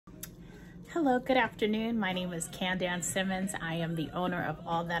Hello, good afternoon. My name is Candan Simmons. I am the owner of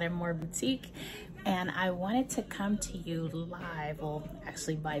All That and More Boutique, and I wanted to come to you live, well,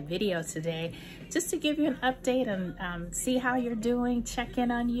 actually by video today, just to give you an update and see how you're doing, check in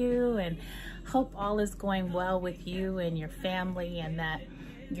on you, and hope all is going well with you and your family, and that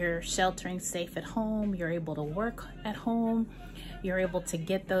you're sheltering safe at home, you're able to work at home, you're able to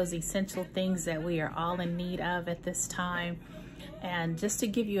get those essential things that we are all in need of at this time. And just to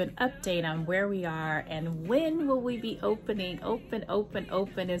give you an update on where we are and when will we be opening.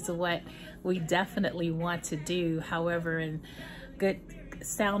 Open is what we definitely want to do. However, in good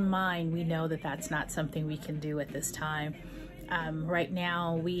sound mind, we know that that's not something we can do at this time. Right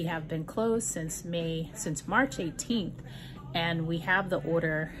now, we have been closed since March 18th, and we have the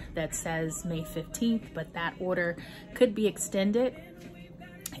order that says May 15th, but that order could be extended.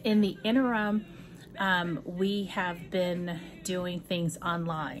 In the interim, we have been doing things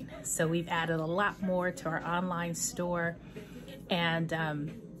online. So we've added a lot more to our online store,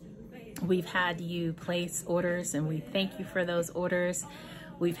 and we've had you place orders, and we thank you for those orders.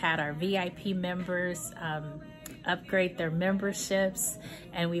 We've had our VIP members upgrade their memberships,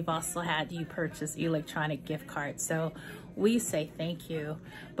 and we've also had you purchase electronic gift cards. So we say thank you.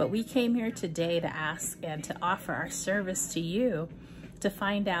 But we came here today to ask and to offer our service to you, to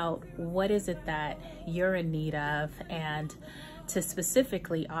find out what is it that you're in need of, and to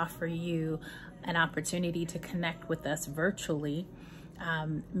specifically offer you an opportunity to connect with us virtually.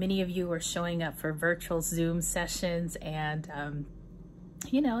 Many of you are showing up for virtual Zoom sessions, and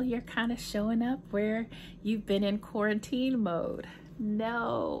you know, you're kind of showing up where you've been in quarantine mode.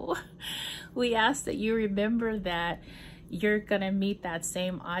 No, we ask that you remember that you're gonna meet that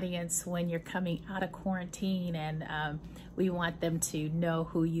same audience when you're coming out of quarantine, and we want them to know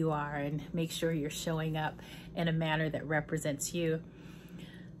who you are and make sure you're showing up in a manner that represents you.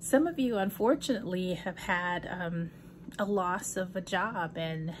 Some of you, unfortunately, have had a loss of a job,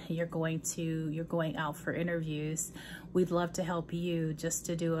 and you're going out for interviews. We'd love to help you just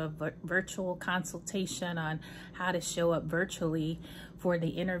to do a virtual consultation on how to show up virtually for the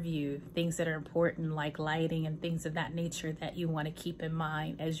interview, things that are important like lighting and things of that nature that you want to keep in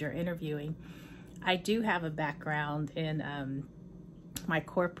mind as you're interviewing. I do have a background in my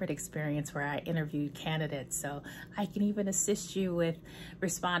corporate experience where I interviewed candidates, so I can even assist you with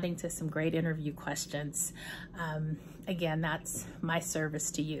responding to some great interview questions. Again, that's my service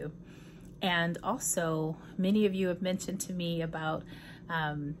to you. And also, many of you have mentioned to me about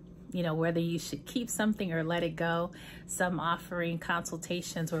you know, whether you should keep something or let it go. Some offering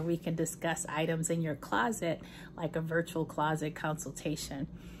consultations where we can discuss items in your closet, like a virtual closet consultation.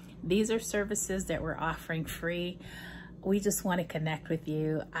 These are services that we're offering free. We just want to connect with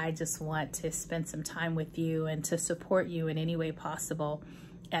you. I just want to spend some time with you and to support you in any way possible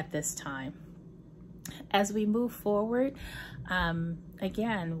at this time. As we move forward,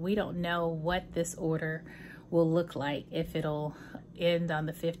 again, we don't know what this order will look like, if it'll end on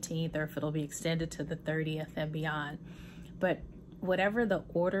the 15th or if it'll be extended to the 30th and beyond. But whatever the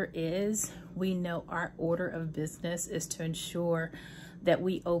order is, we know our order of business is to ensure that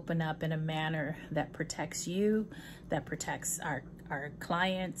we open up in a manner that protects you, that protects our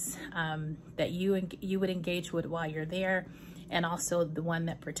clients, that you would engage with while you're there, and also the one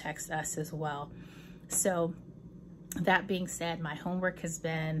that protects us as well. So that being said, my homework has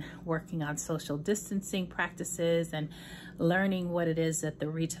been working on social distancing practices and learning what it is that the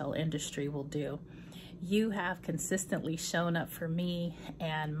retail industry will do. You have consistently shown up for me,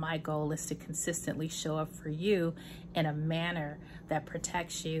 and my goal is to consistently show up for you in a manner that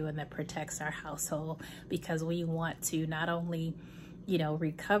protects you and that protects our household, because we want to not only, you know,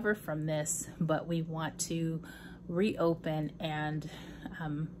 recover from this, but we want to reopen and,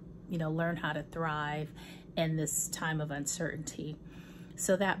 you know, learn how to thrive in this time of uncertainty.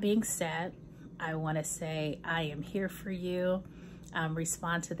 So that being said, I want to say I am here for you.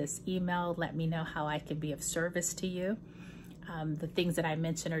 Respond to this email. Let me know how I can be of service to you. The things that I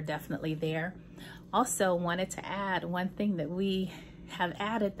mentioned are definitely there. Also wanted to add one thing that we have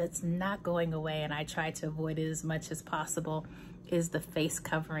added that's not going away, and I try to avoid it as much as possible, is the face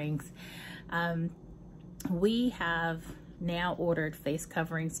coverings. We have now ordered face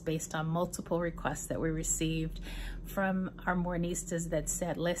coverings based on multiple requests that we received from our Mournistas that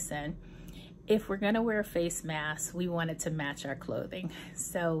said, listen, if we're gonna wear a face mask, we want it to match our clothing.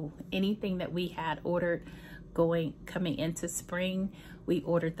 So anything that we had ordered coming into spring, we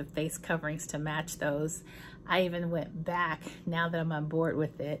ordered the face coverings to match those. I even went back, now that I'm on board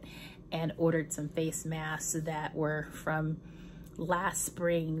with it, and ordered some face masks that were from last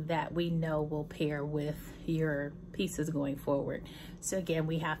spring that we know will pair with your pieces going forward. So again,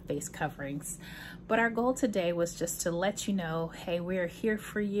 we have face coverings. But our goal today was just to let you know, hey, we're here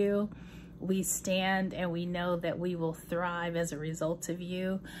for you. We stand and we know that we will thrive as a result of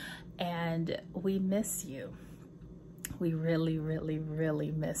you, and we miss you. We really, really, really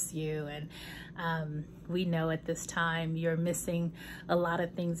miss you. And we know at this time you're missing a lot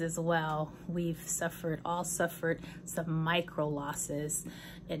of things as well. We've all suffered some micro losses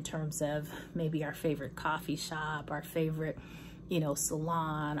in terms of maybe our favorite coffee shop, our favorite,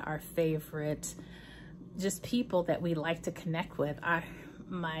 salon, our favorite just people that we like to connect with.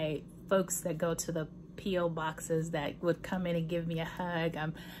 My folks that go to the P.O. boxes that would come in and give me a hug,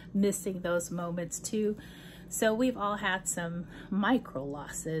 I'm missing those moments too. So we've all had some micro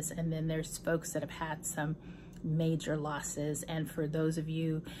losses, and then there's folks that have had some major losses. And for those of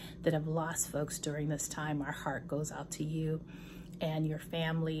you that have lost folks during this time, our heart goes out to you and your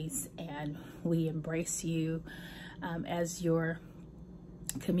families, and we embrace you as your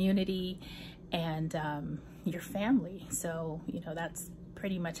community and your family. So, that's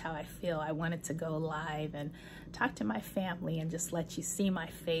pretty much how I feel. I wanted to go live and talk to my family and just let you see my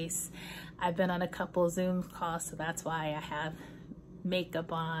face. I've been on a couple Zoom calls, so that's why I have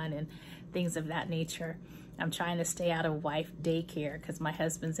makeup on and things of that nature. I'm trying to stay out of wife daycare because my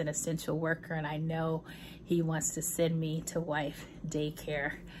husband's an essential worker, and I know he wants to send me to wife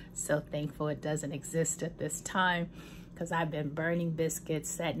daycare. So thankful it doesn't exist at this time, because I've been burning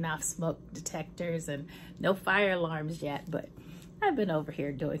biscuits, setting off smoke detectors, and no fire alarms yet, but I've been over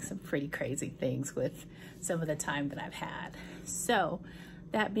here doing some pretty crazy things with some of the time that I've had. So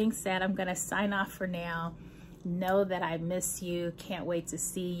that being said, I'm gonna sign off for now. Know that I miss you, can't wait to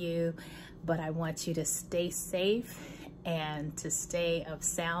see you, but I want you to stay safe and to stay of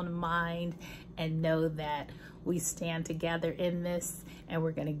sound mind, and know that we stand together in this and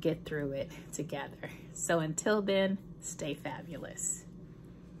we're gonna get through it together. So until then, stay fabulous.